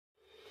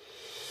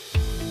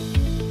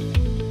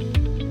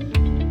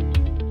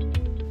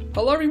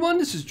Hello everyone,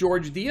 this is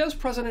Jorge Diaz,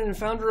 president and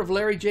founder of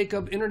Larry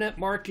Jacob Internet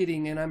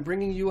Marketing, and I'm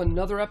bringing you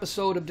another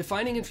episode of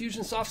Defining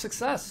Infusionsoft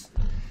Success.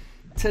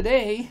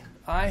 Today,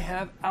 I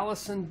have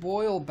Allison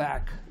Boyle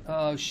back.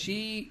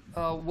 She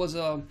was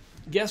a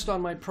guest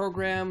on my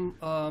program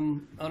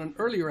on an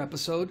earlier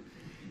episode,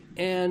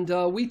 and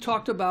we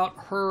talked about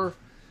her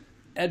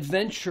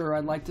adventure,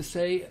 I'd like to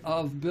say,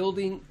 of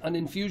building an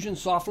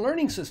Infusionsoft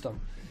learning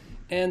system.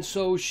 And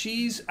so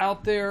she's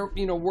out there,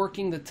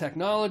 working the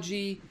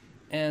technology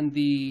and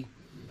the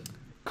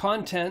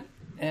content,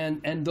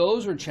 and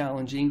those are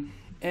challenging.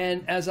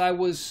 And as I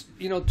was,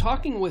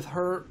 talking with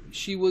her,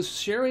 she was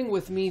sharing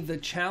with me the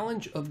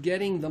challenge of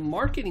getting the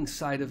marketing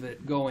side of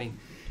it going.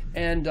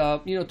 And,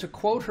 to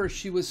quote her,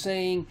 she was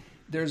saying,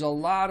 there's a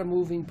lot of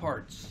moving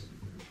parts.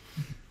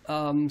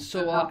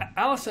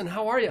 Allison,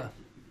 how are you?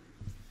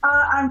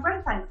 I'm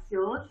great, thanks,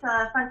 George.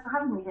 Thanks for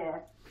having me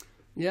here.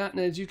 Yeah, and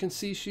as you can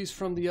see, she's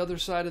from the other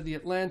side of the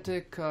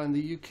Atlantic. In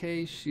the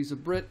UK, she's a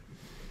Brit.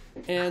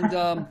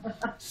 And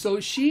so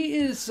she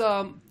is,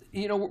 we're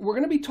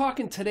going to be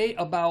talking today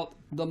about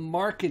the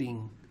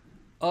marketing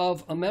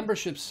of a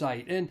membership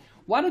site. And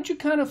why don't you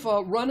kind of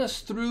run us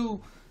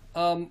through,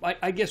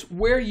 I guess,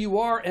 where you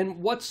are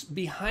and what's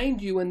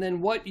behind you, and then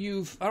what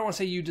you've, I don't want to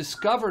say you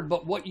discovered,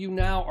 but what you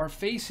now are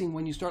facing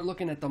when you start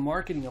looking at the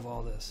marketing of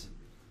all this.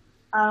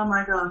 Oh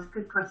my gosh,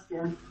 good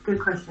question. Good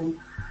question.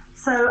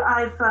 So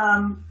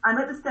I'm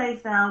at the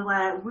stage now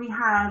where we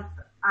have,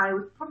 I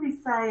would probably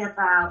say,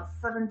 about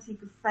 70%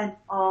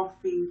 of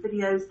the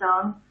videos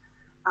done.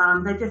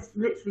 They're just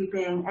literally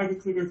being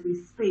edited as we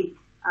speak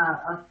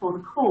for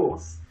the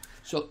course.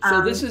 So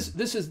this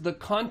is the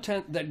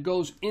content that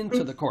goes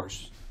into the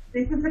course.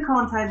 This is the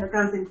content that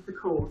goes into the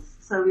course.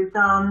 So we've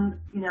done,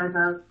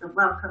 the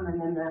welcome,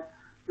 and then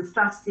the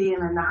strategy,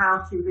 and then the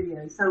how-to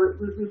videos. So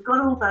we've got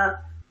all the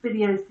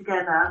videos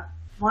together.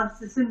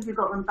 As soon as we've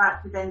got them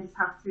back, we then just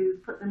have to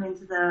put them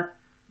into the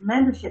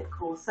membership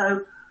course.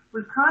 So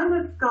we've kind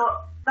of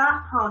got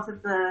that part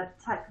of the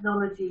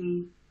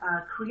technology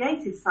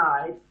creative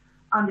side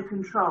under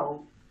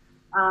control.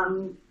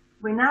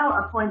 We're now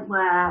at a point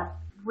where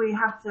we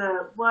have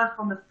to work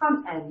on the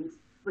front end,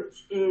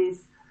 which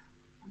is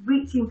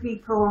reaching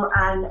people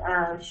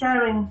and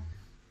sharing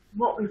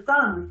what we've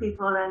done with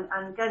people,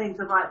 and getting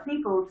the right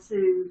people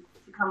to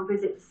come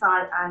visit the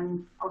site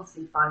and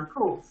obviously buy the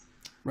course.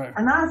 Right.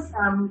 And that's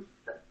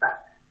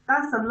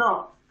a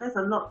lot. There's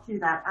a lot to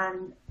that.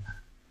 And,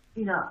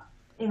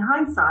 in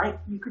hindsight,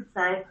 you could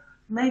say,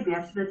 maybe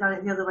I should have done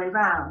it the other way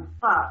around.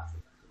 But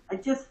I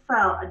just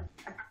felt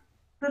I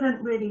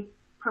couldn't really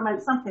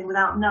promote something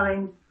without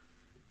knowing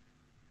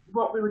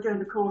what we were doing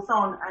the course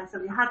on. And so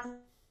I had to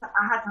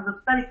have a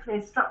very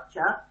clear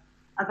structure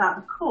about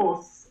the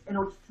course in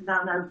order to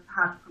now know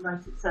how to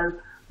promote it. So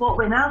what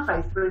we're now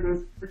faced with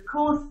is the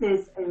course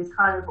is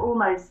kind of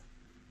almost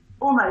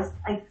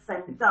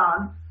 8%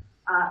 done.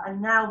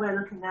 And now we're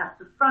looking at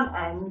the front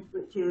end,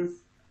 which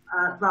is,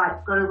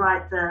 got to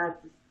write the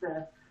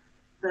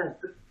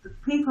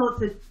people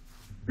to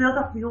build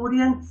up the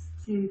audience,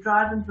 to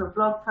drive them to a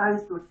blog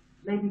post, or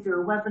maybe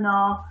do a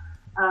webinar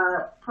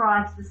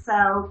prior to the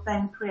sale,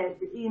 then create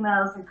the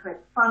emails and create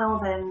the funnel,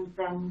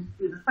 then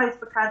do the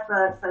Facebook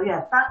advert. So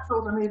yeah, that's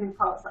all the moving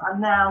parts that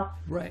I'm now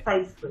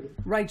faced with.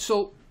 Right.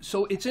 So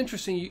it's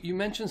interesting. You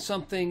mentioned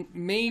something.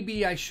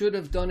 Maybe I should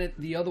have done it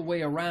the other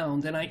way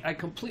around, and I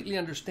completely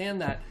understand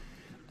that.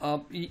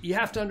 You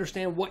have to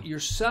understand what you're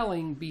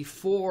selling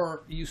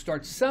before you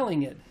start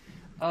selling it.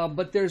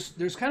 But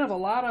there's kind of a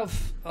lot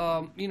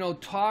of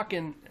talk,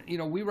 and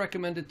we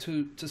recommend it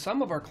to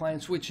some of our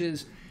clients, which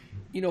is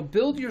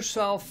build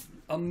yourself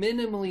a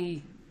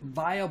minimally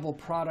viable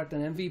product,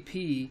 an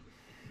MVP,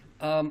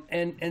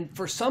 and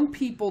for some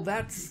people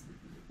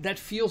that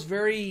feels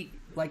very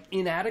like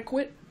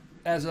inadequate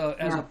as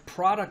a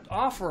product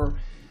offer.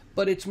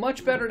 But it's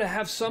much better to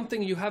have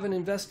something you haven't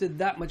invested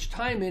that much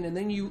time in, and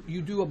then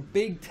you do a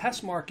big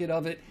test market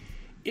of it.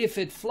 If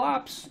it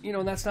flops,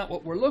 and that's not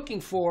what we're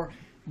looking for,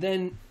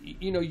 then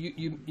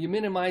you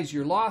minimize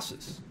your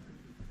losses.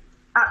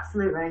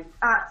 Absolutely,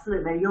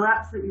 you're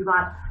absolutely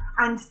right.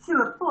 And to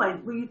a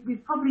point,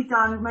 we've probably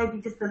done maybe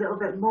just a little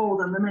bit more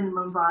than the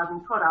minimum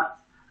viable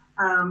product,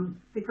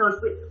 because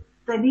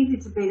there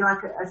needed to be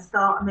like a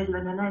start, a middle,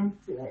 and an end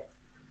to it.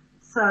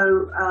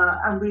 So,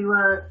 and we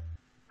were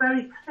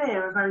very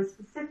clear and very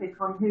specific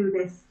on who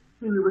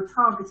we were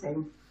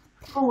targeting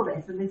for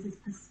this, and this is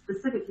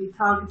specifically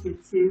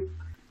targeted to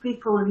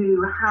people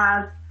who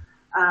have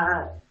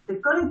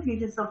they've got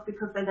Infusionsoft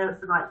because they know it's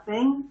the right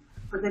thing,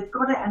 but they've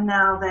got it and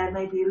now they're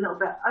maybe a little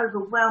bit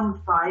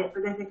overwhelmed by it,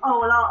 but they think,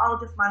 oh well, I'll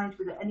just manage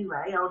with it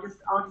anyway. I'll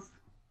just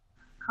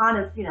kind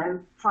of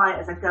try it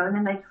as I go, and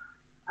then they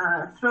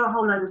throw a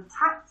whole load of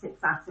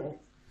tactics at it.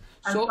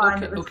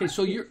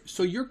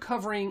 So you're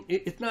covering.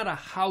 It's not a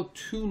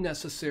how-to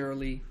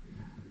necessarily.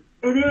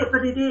 It is,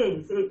 but it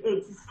is.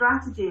 It's a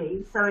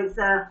strategy. So it's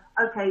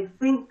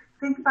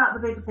think about the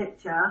bigger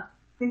picture.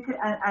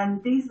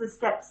 and these are the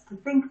steps to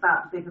think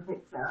about the bigger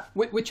picture.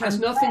 Which has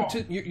nothing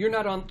to,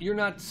 you're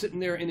not sitting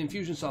there in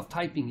Infusionsoft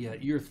typing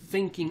yet. You're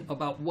thinking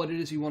about what it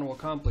is you want to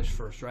accomplish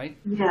first, right?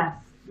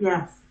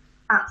 Yes,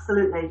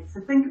 absolutely.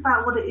 So think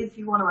about what it is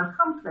you want to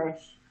accomplish,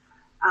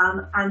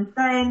 and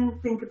then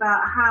think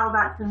about how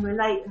that can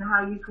relate and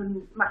how you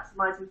can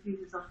maximize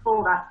Infusionsoft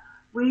for that.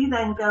 We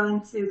then go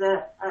into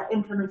the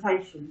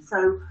implementation.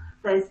 So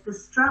there's the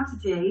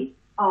strategy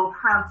of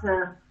how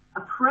to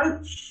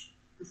approach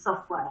the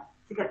software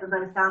to get the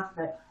most out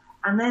of it.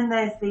 And then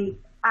there's the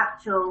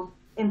actual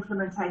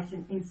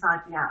implementation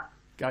inside the app.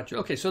 Gotcha.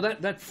 Okay, so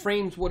that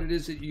frames what it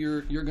is that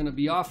you're going to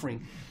be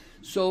offering.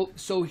 So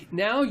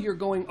now you're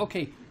going,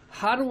 okay,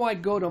 how do I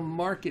go to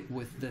market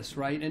with this,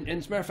 right? And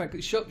as a matter of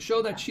fact,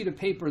 show that sheet of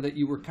paper that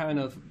you were kind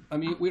of, I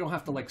mean, we don't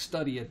have to like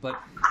study it, but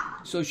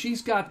so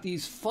she's got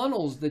these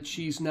funnels that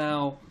she's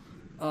now,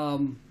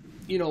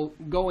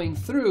 going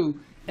through.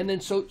 And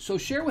then so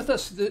share with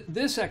us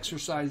this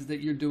exercise that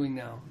you're doing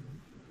now.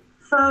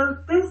 So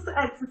this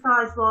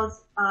exercise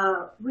was,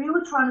 we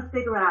were trying to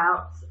figure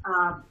out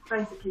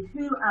basically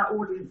who our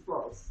audience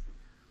was.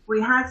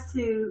 We had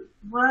to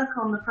work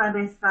on the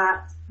premise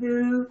that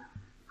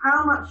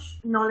how much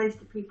knowledge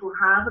do people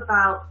have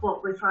about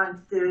what we're trying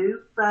to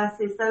do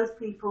versus those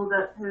people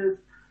who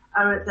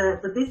are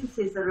at the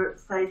businesses that are at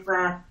the stage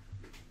where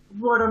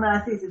what on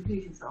earth is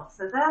Infusionsoft?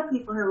 So there are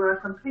people who are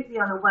completely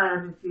unaware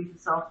of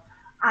Infusionsoft,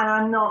 and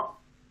I'm not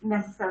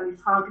necessarily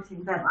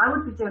targeting them. I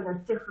would be doing a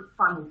different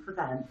funnel for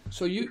them.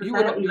 So you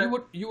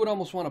would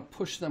almost want to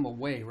push them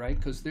away, right?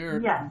 Because they're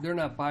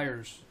not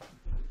buyers.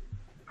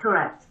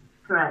 Correct.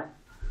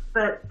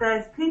 But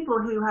there's people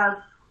who have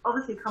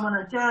obviously come on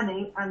a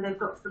journey, and they've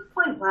got to the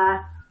point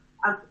where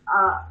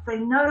they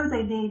know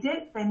they need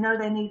it. They know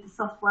they need the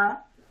software.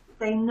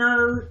 They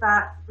know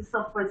that the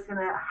software is going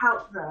to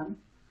help them,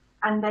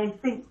 and they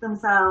think to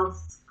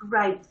themselves,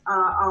 great,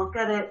 I'll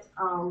get it,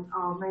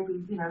 I'll maybe,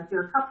 do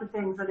a couple of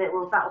things with it,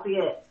 well, that'll be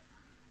it.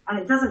 And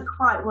it doesn't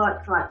quite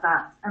work like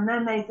that. And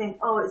then they think,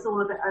 oh, it's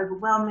all a bit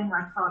overwhelming,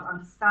 I can't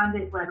understand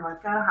it, where do I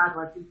go, how do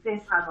I do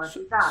this, how do I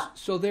do that?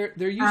 So they're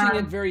using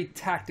it very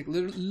tactical,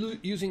 they're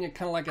using it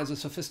kind of like as a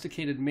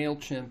sophisticated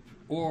MailChimp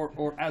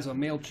or as a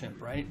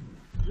MailChimp, right?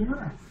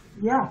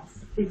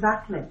 Yes,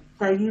 exactly.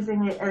 They're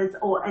using it as,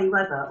 or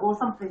Aweber, or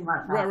something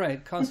like that.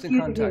 Right, constant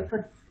contact.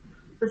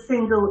 The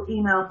single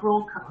email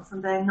broadcast,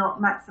 and they're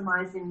not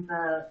maximizing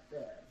the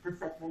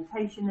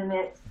segmentation in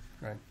it,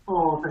 right,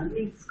 or the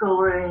lead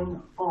scoring,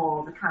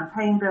 or the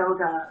campaign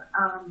builder,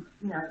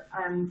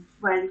 and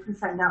where you can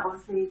send out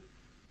obviously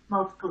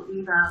multiple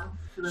emails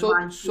to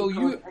remind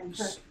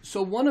people.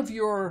 So one of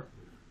your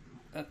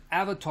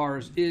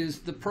avatars is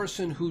the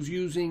person who's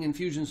using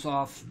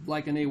Infusionsoft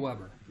like an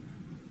Aweber.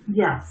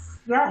 Yes.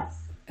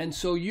 And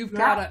so you've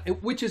got to,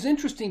 which is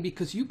interesting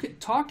because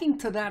talking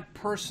to that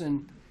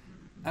person.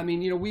 I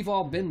mean, we've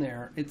all been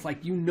there. It's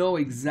like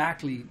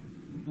exactly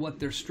what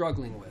they're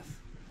struggling with.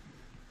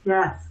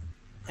 Yes,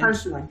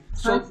 totally.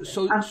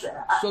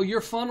 So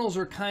your funnels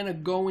are kind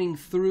of going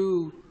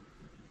through.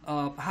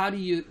 How do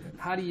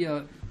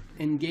you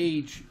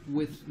engage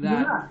with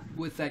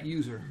that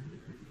user?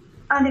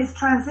 And it's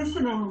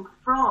transitioning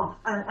from,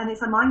 and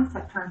it's a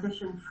mindset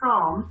transition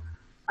from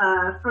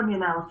your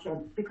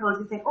MailChimp, because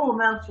you think, oh,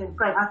 MailChimp,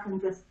 great, I can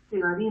just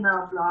do an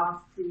email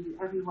blast to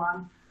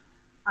everyone,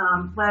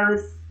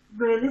 whereas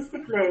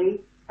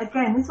realistically,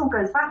 again, this all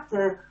goes back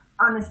to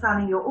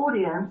understanding your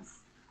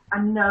audience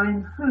and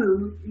knowing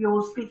who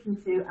you're speaking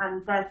to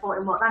and therefore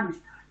in what language.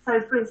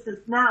 So, for instance,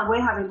 now we're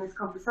having this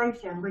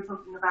conversation, we're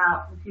talking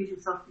about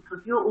Infusionsoft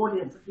because your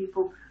audience are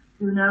people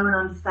who know and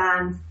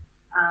understand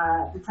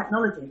the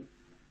technology.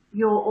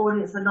 Your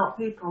audience are not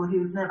people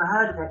who've never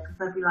heard of it, because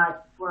they'll be like,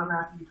 what on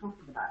earth are you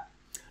talking about?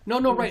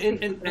 No, right.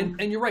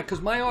 And you're right,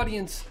 because my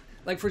audience,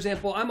 like, for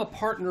example, I'm a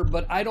partner,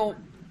 but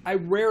I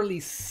rarely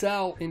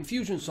sell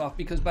Infusionsoft,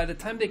 because by the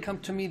time they come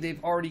to me,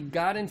 they've already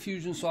got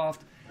Infusionsoft.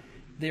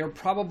 They're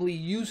probably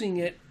using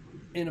it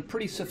in a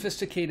pretty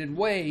sophisticated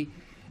way,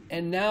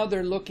 and now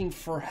they're looking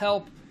for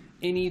help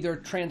in either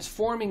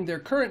transforming their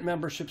current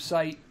membership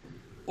site,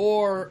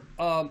 or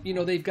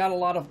they've got a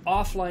lot of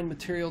offline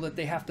material that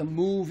they have to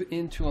move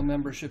into a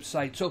membership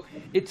site. So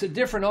it's a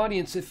different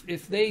audience.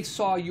 If they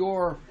saw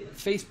your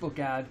Facebook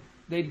ad,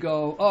 they'd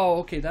go, oh,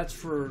 okay, that's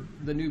for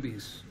the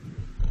newbies.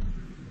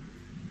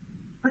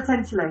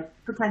 Potentially.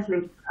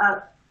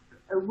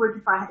 Would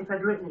if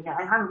I'd written it yet.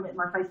 I haven't written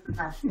my Facebook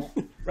ad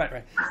yet.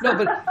 Right. No,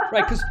 but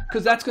right,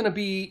 because that's going to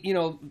be,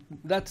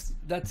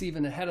 that's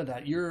even ahead of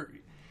that.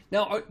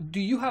 Now, do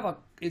you have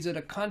is it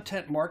a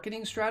content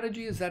marketing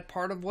strategy? Is that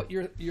part of what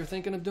you're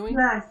thinking of doing?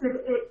 Yes,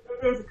 it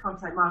is a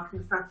content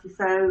marketing strategy.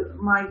 So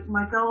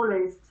my goal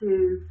is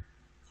to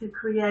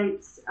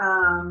create.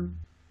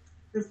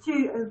 There's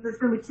going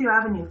to be two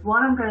avenues.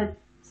 One, I'm going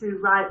to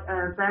write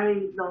a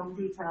very long,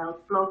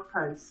 detailed blog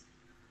post,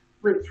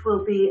 which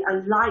will be a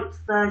light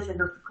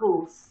version of the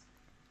course,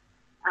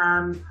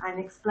 and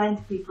explain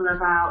to people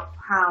about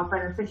how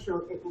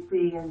beneficial it will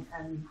be and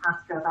how to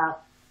go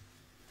about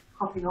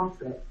hopping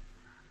onto it.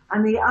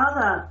 And the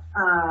other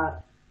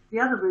the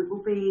other route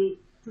will be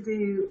to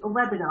do a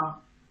webinar.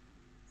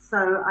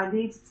 So I'm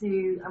going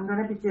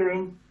to be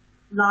doing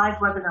live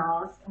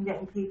webinars and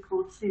getting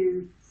people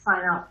to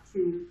sign up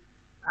to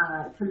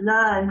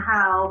learn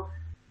how,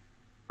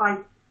 by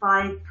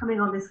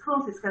coming on this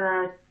course, it's going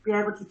to be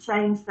able to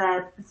change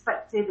their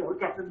perspective. It will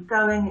get them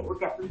going. It will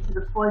get them to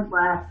the point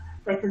where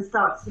they can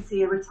start to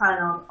see a return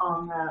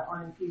on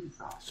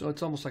Infusionsoft. So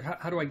it's almost like,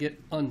 how do I get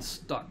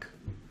unstuck?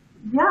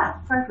 Yeah,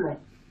 totally.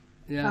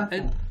 Yeah,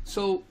 totally. and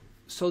so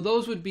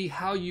those would be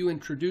how you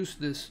introduce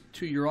this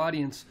to your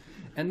audience,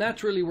 and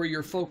that's really where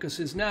your focus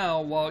is now,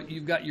 while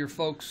you've got your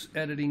folks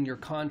editing your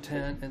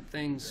content and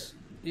things,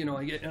 and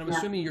I'm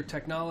assuming your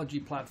technology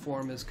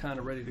platform is kind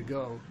of ready to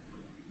go.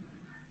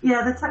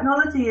 Yeah, the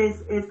technology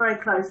is very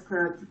close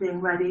to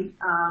being ready,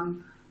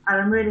 and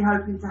I'm really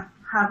hoping to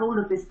have all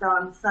of this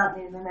done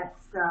certainly in the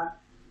next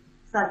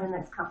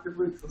couple of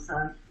weeks or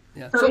so.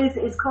 Yeah. So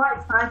it's quite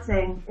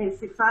exciting.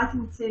 It's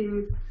exciting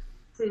to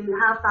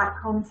have that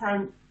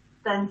content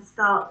then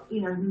start.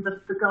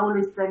 The goal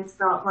is then to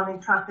start running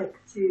traffic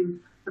to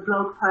the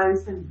blog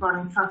post and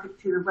running traffic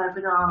to the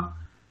webinar,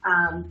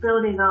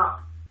 building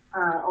up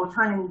or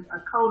turning a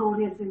cold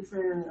audience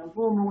into a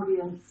warm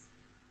audience,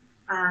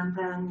 and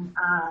then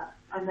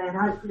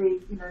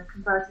hopefully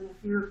converting a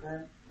few of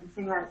them and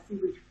see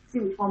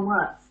which one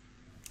works.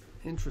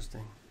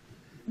 Interesting.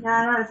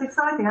 Yeah, no, it's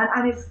exciting,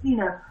 and it's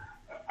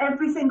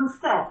every single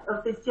step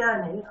of this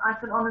journey, I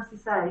can honestly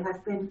say, has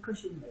been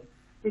pushing me,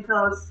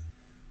 because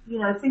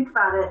think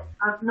about it.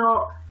 I've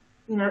learned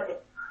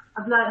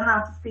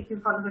how to speak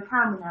in front of a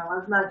camera now.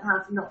 I've learned how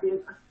to not be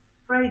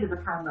afraid of a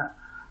camera.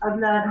 I've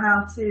learned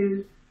how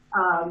to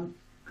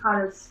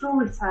kind of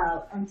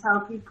storytell and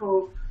tell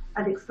people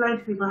and explain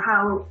to people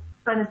how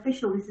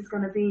beneficial this is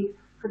going to be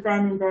for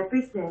them in their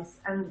business,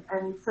 and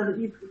so that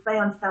if they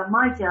understand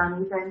my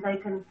journey, then they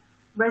can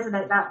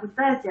resonate that with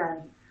their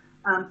journey.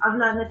 I've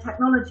learned the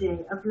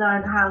technology. I've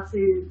learned how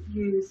to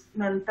use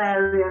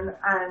Memberium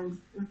and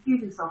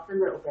Infusionsoft a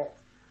little bit,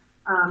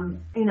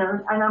 and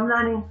I'm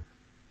learning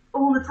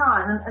all the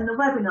time. And the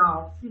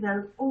webinars,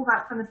 all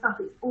that kind of stuff.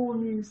 It's all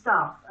new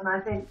stuff, and I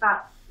think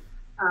that's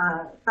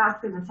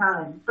been a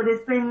challenge. But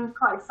it's been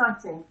quite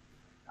exciting.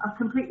 I've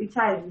completely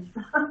changed.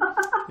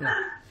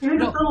 Yeah.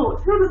 Who'd have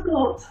thought? Who'd have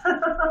thought?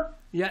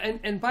 Yeah,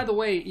 and by the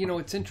way,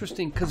 it's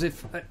interesting, because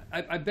if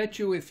I bet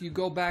you if you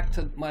go back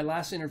to my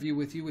last interview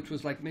with you, which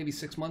was like maybe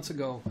 6 months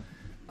ago,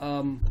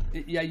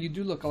 you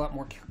do look a lot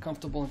more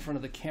comfortable in front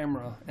of the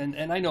camera.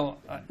 And I know,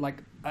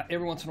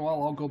 every once in a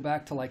while I'll go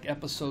back to like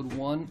episode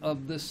 1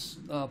 of this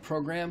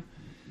program,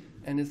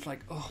 and it's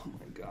like, oh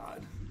my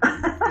God,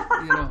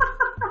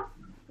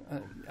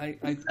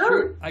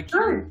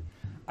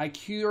 I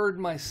cured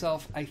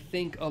myself, I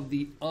think, of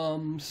the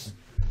ums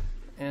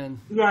and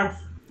yes.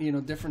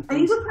 Different And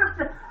things. you just have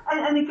to,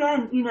 and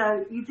again, you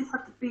just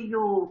have to be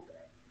your,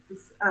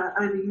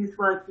 overused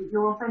word,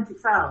 your authentic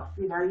self.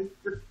 You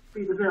just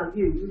be the real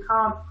you. You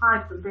can't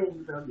hide from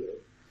being the real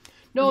you.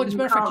 No, as a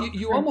matter of fact,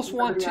 you almost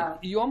want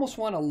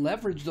to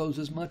leverage those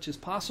as much as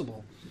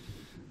possible.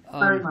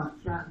 Very much,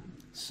 yeah.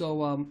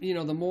 So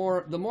the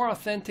more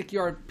authentic you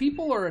are,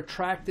 people are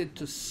attracted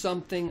to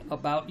something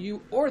about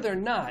you, or they're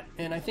not.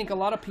 And I think a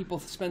lot of people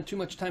spend too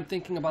much time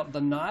thinking about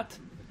the not.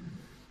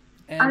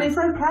 And it's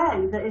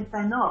okay that if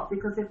they're not,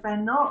 because if they're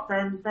not,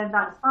 then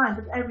that's fine.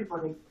 But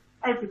everybody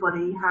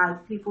has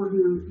people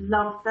who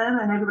love them,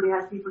 and everybody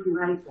has people who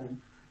hate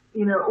them.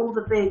 All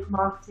the big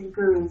marketing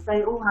gurus,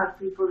 they all have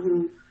people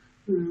who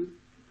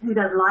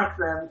don't like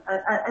them,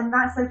 and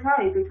that's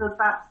okay, because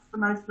that's the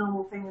most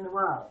normal thing in the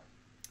world.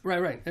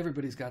 Right.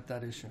 Everybody's got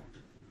that issue.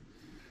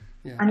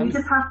 Yeah. And you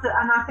just have to.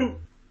 And I think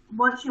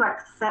once you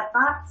accept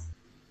that,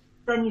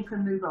 then you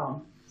can move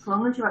on. As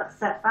long as you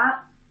accept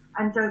that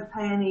and don't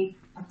pay any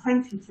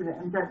attention to it,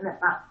 and don't let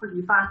that pull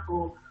you back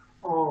or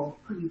pull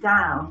you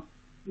down,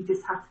 you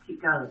just have to keep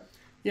going.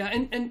 Yeah,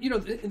 and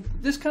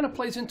this kind of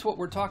plays into what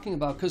we're talking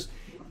about, because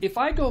if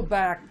I go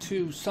back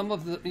to some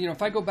of the,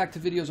 if I go back to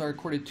videos I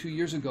recorded 2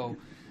 years ago,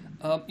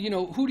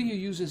 who do you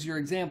use as your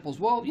examples?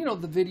 Well,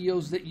 the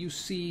videos that you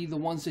see, the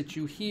ones that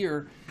you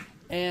hear,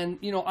 and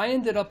I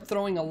ended up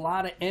throwing a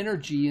lot of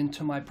energy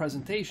into my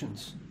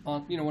presentations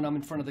on, when I'm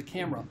in front of the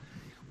camera.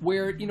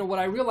 Where, what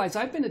I realized,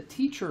 I've been a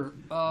teacher,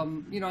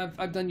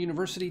 I've done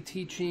university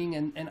teaching,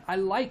 and I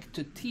like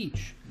to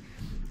teach.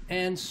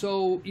 And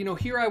so,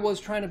 here I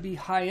was trying to be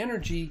high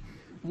energy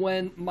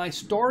when my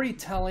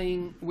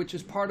storytelling, which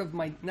is part of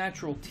my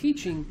natural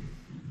teaching,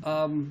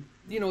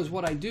 is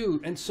what I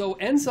do. And so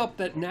ends up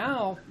that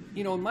now,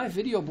 in my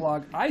video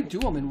blog, I do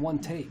them in one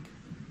take.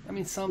 I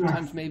mean,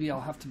 sometimes maybe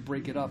I'll have to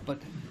break it up, but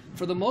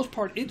for the most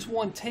part, it's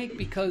one take,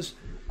 because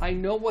I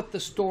know what the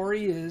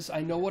story is,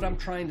 I know what I'm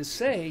trying to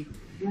say.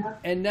 Yeah.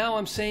 And now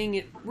I'm saying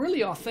it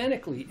really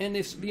authentically. And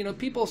if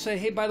people say,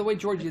 hey, by the way,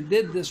 George, you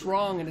did this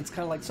wrong, and it's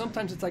kind of like,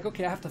 sometimes it's like,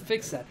 okay, I have to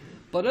fix that.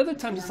 But other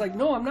times it's like,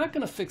 no, I'm not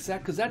going to fix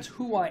that, because that's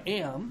who I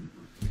am.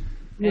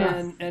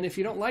 Yes. And if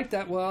you don't like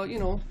that, well,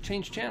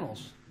 change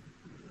channels.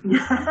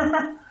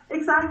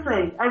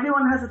 Exactly.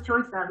 Everyone has a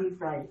choice now these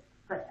days.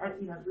 But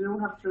you know, we all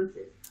have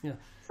choices. Yeah.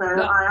 So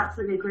I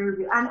absolutely agree with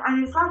you.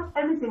 And it's like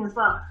everything as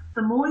well.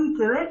 The more you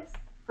do it,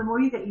 the more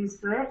you get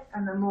used to it,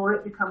 and the more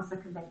it becomes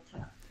second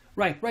nature.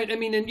 Right. I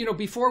mean, and you know,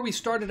 before we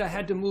started, I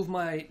had to move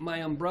my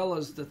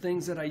umbrellas, the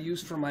things that I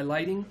used for my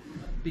lighting,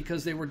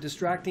 because they were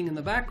distracting in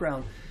the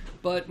background.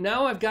 But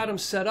now I've got them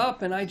set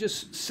up, and I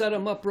just set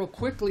them up real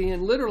quickly,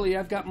 and literally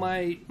I've got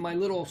my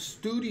little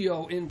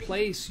studio in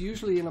place,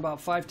 usually in about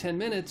 5-10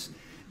 minutes,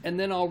 and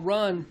then I'll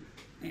run.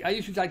 I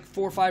usually like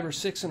 4, 5, or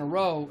 6 in a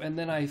row, and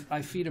then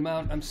I feed them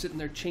out. I'm sitting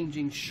there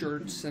changing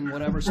shirts and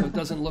whatever, so it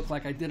doesn't look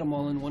like I did them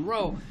all in one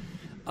row.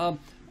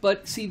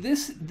 But see,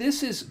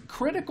 this is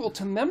critical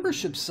to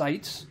membership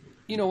sites,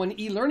 you know, and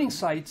e-learning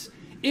sites.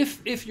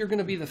 If you're going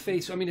to be the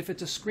face, I mean, if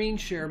it's a screen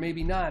share,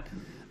 maybe not,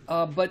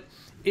 but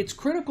it's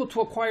critical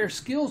to acquire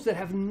skills that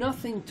have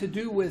nothing to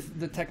do with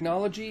the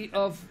technology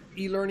of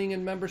e-learning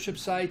and membership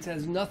sites.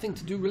 Has nothing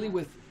to do really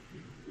with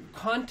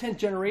content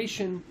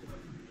generation.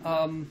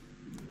 I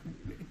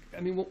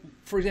mean,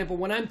 for example,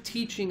 when I'm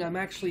teaching, I'm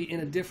actually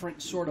in a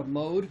different sort of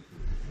mode.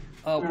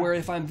 Where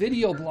if I'm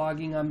video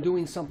blogging, I'm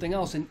doing something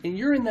else. And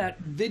you're in that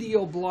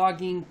video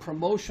blogging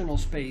promotional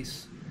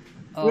space.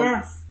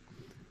 Yes.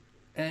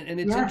 And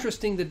it's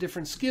interesting, the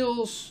different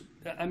skills.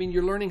 I mean,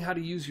 you're learning how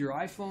to use your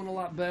iPhone a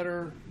lot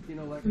better. You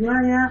know, like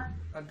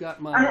I've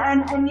got my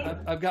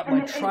I've got my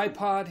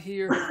tripod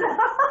here.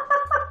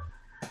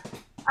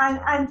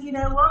 and you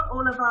know what?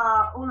 All of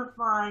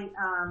my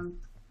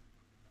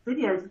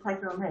videos are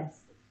taken on this.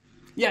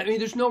 Yeah, I mean,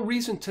 there's no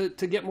reason to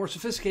get more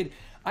sophisticated.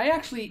 I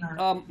actually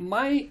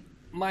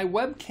my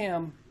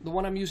webcam, the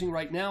one I'm using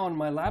right now on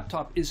my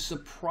laptop, is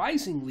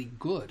surprisingly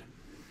good,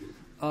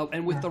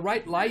 and with the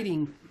right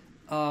lighting,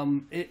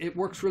 it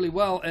works really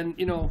well. And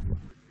you know,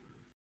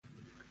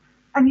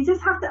 and you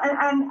just have to.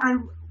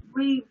 And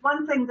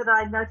one thing that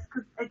I noticed,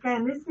 because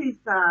again, this is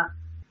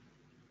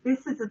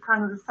a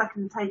kind of the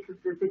second take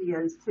of the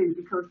videos too,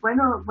 because when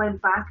I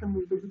went back and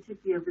we visited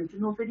the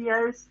original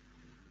videos,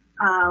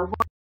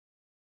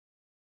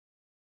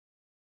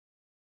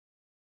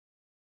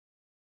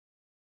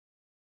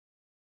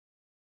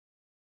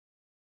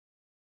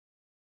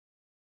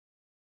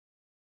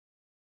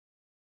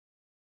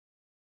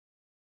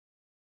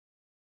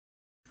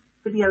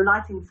 video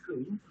lighting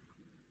screen,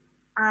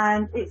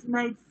 and it's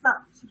made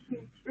such a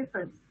huge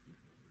difference.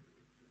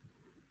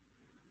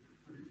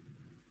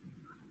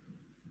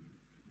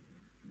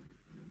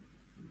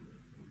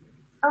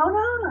 Oh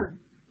no!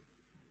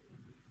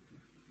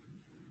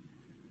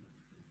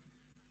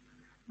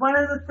 One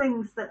of the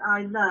things that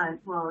I learned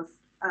was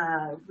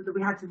that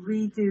we had to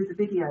redo the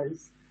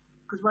videos,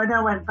 because when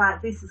I went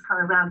back, this is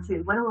kind of round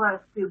 2, when I went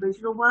back to the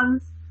original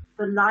ones,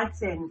 the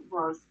lighting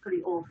was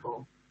pretty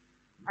awful.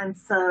 And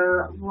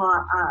so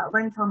I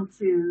went on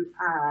to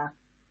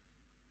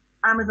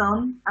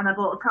Amazon, and I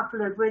bought a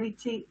couple of really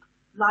cheap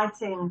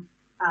lighting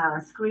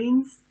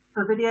screens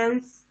for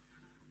videos.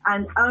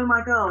 And oh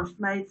my gosh,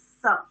 made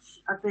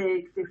such a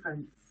big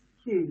difference.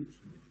 Huge.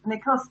 And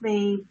it cost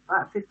me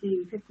about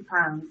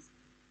 £50.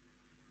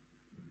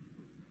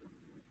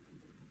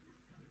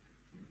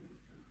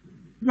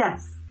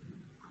 Yes.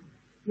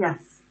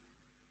 Yes.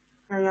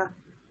 Yeah.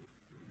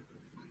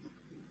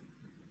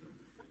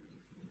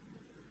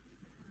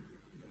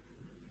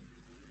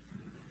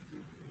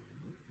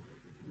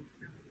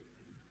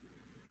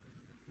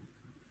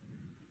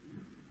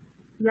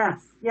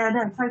 Yes, yeah,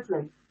 no,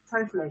 totally.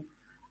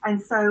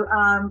 And so,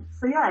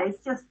 so yeah,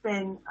 it's just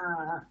been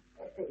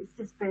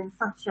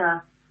such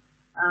a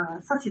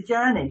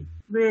journey,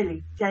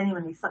 really,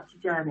 genuinely such a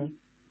journey.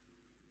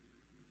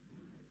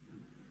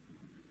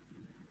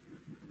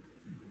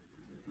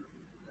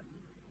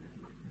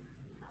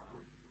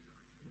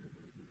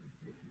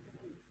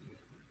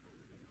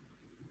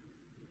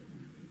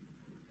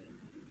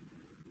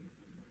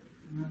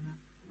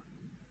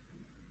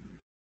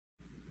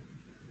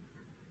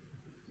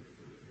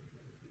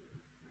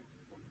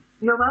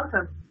 You're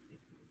welcome.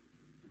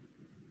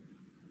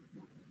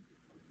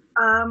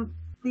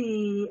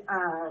 The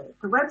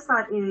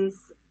website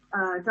is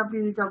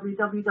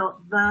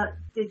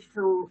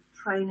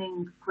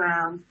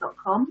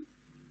www.thedigitaltrainingground.com.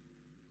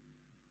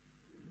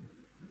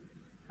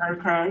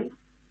 Okay,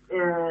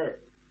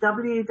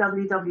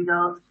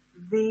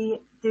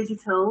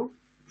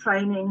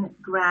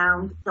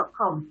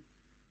 www.thedigitaltrainingground.com.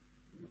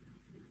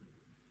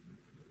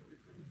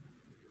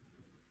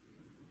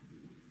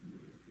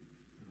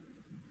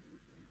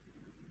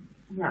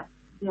 Yeah,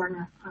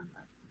 yeah,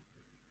 perfect.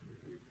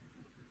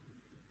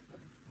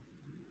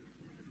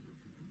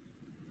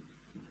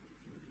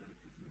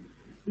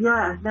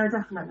 Yeah, no,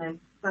 definitely.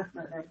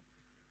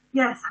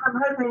 Yes, I'm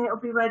hoping it'll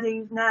be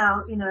ready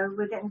now. You know,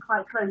 we're getting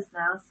quite close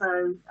now,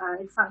 so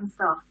exciting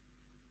stuff.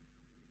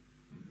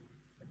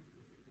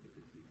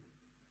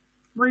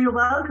 Well, you're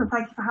welcome.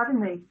 Thank you for having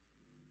me.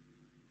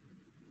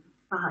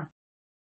 Bye.